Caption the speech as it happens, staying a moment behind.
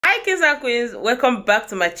Kings and Queens, welcome back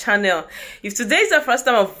to my channel. If today is your first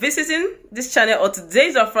time of visiting this channel or today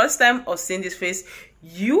is your first time of seeing this face,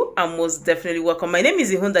 you are most definitely welcome. My name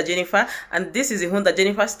is Ihunda Jennifer and this is Ihunda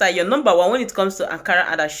Jennifer Style, your number one when it comes to Ankara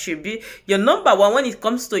and Asoebi, your number one when it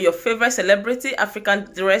comes to your favorite celebrity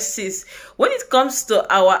African dresses. When it comes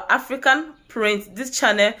to our African print, this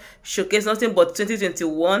channel showcases nothing but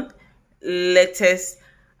 2021 latest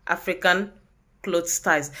African clothes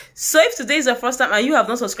styles. So if today is your first time and you have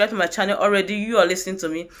not subscribed to my channel already, you are listening to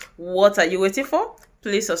me, what are you waiting for?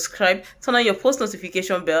 Please subscribe, turn on your post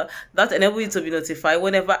notification bell. That enables you to be notified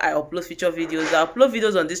whenever I upload future videos. I upload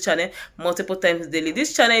videos on this channel multiple times daily.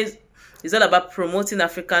 This channel is all about promoting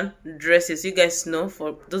African dresses. You guys know,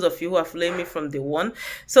 for those of you who are following me from day one.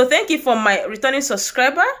 So thank you for my returning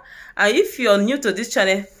subscriber. And if you're new to this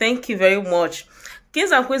channel, thank you very much.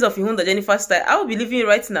 Kings and Queens of Ihunda Jennifer Style, I will be leaving you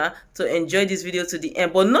right now to enjoy this video to the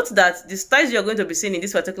end. But note that the styles you're going to be seeing in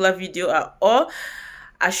this particular video are all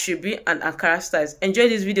Asoebi and Ankara styles. Enjoy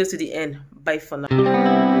this video to the end. Bye for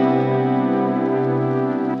now.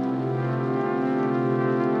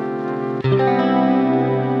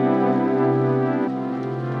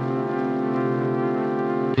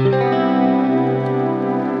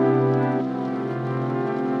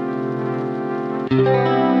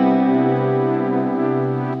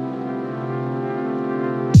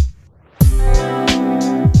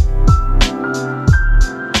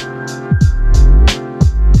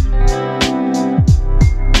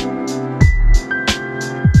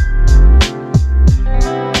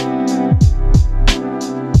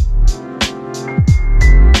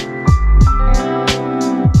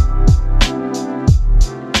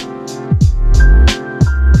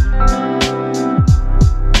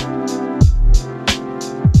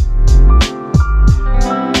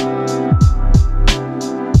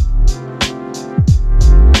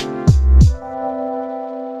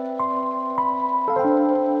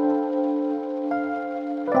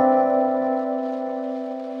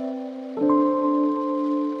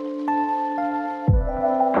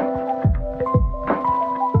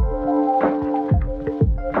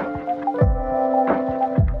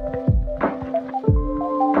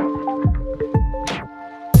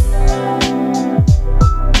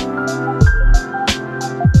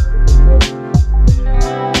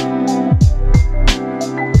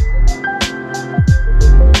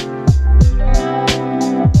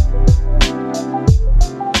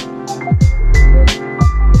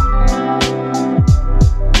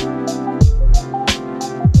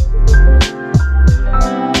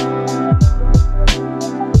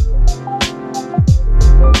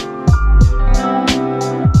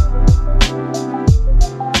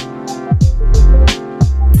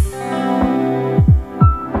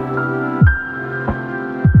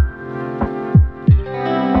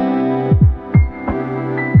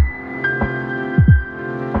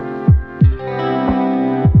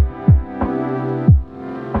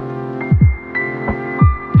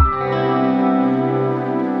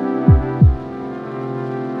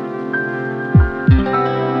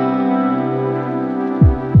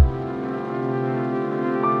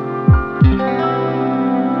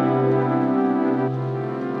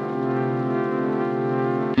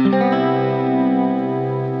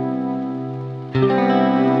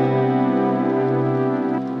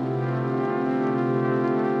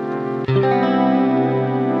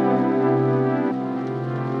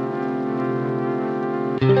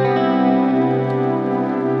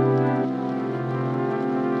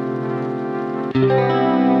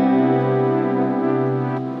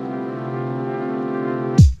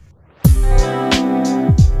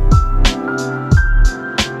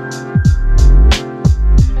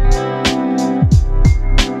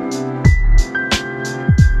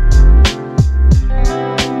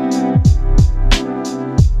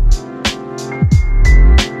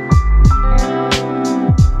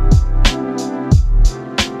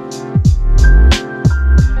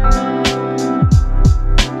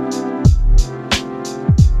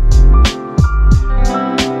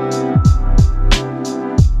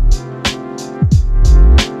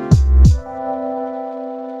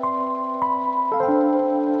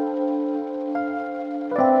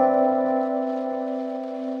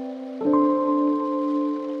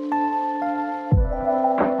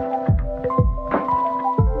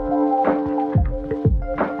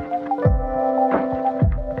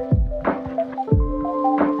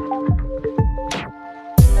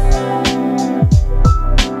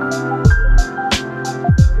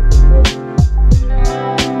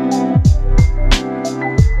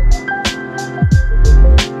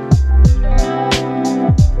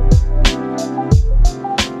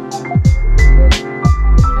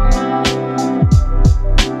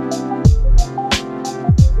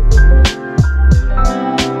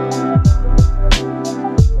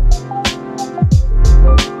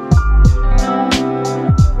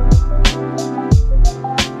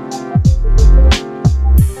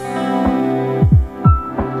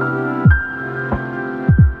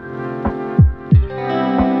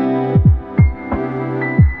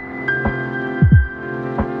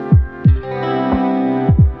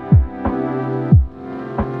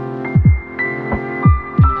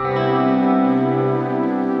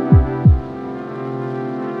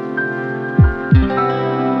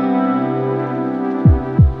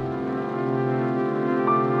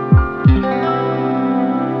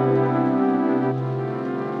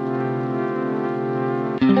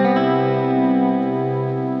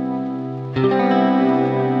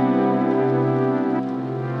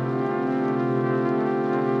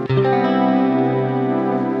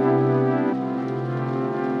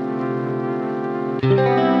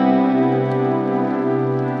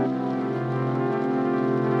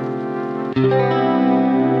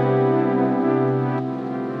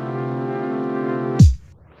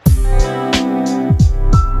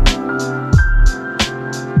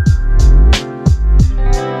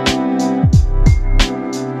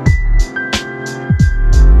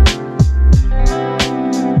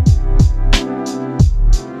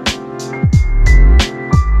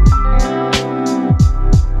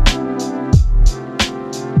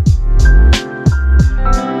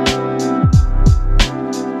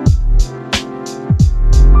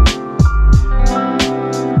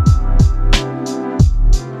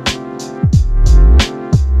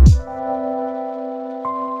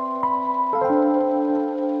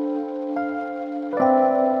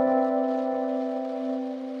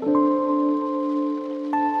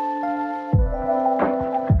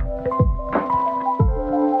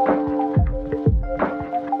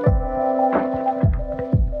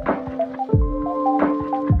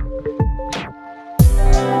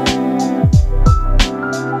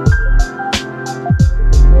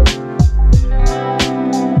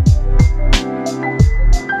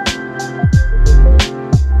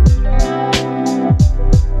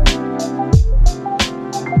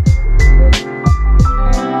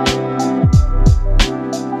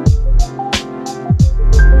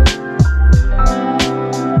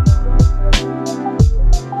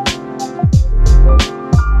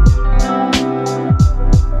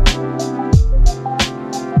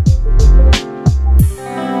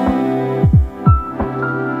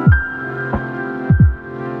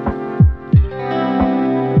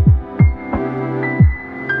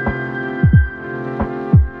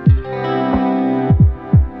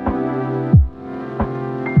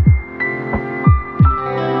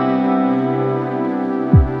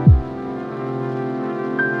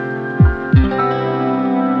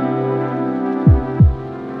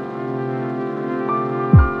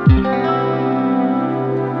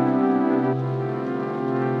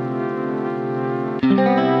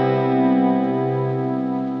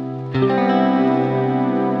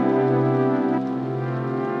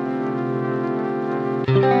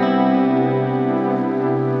 you.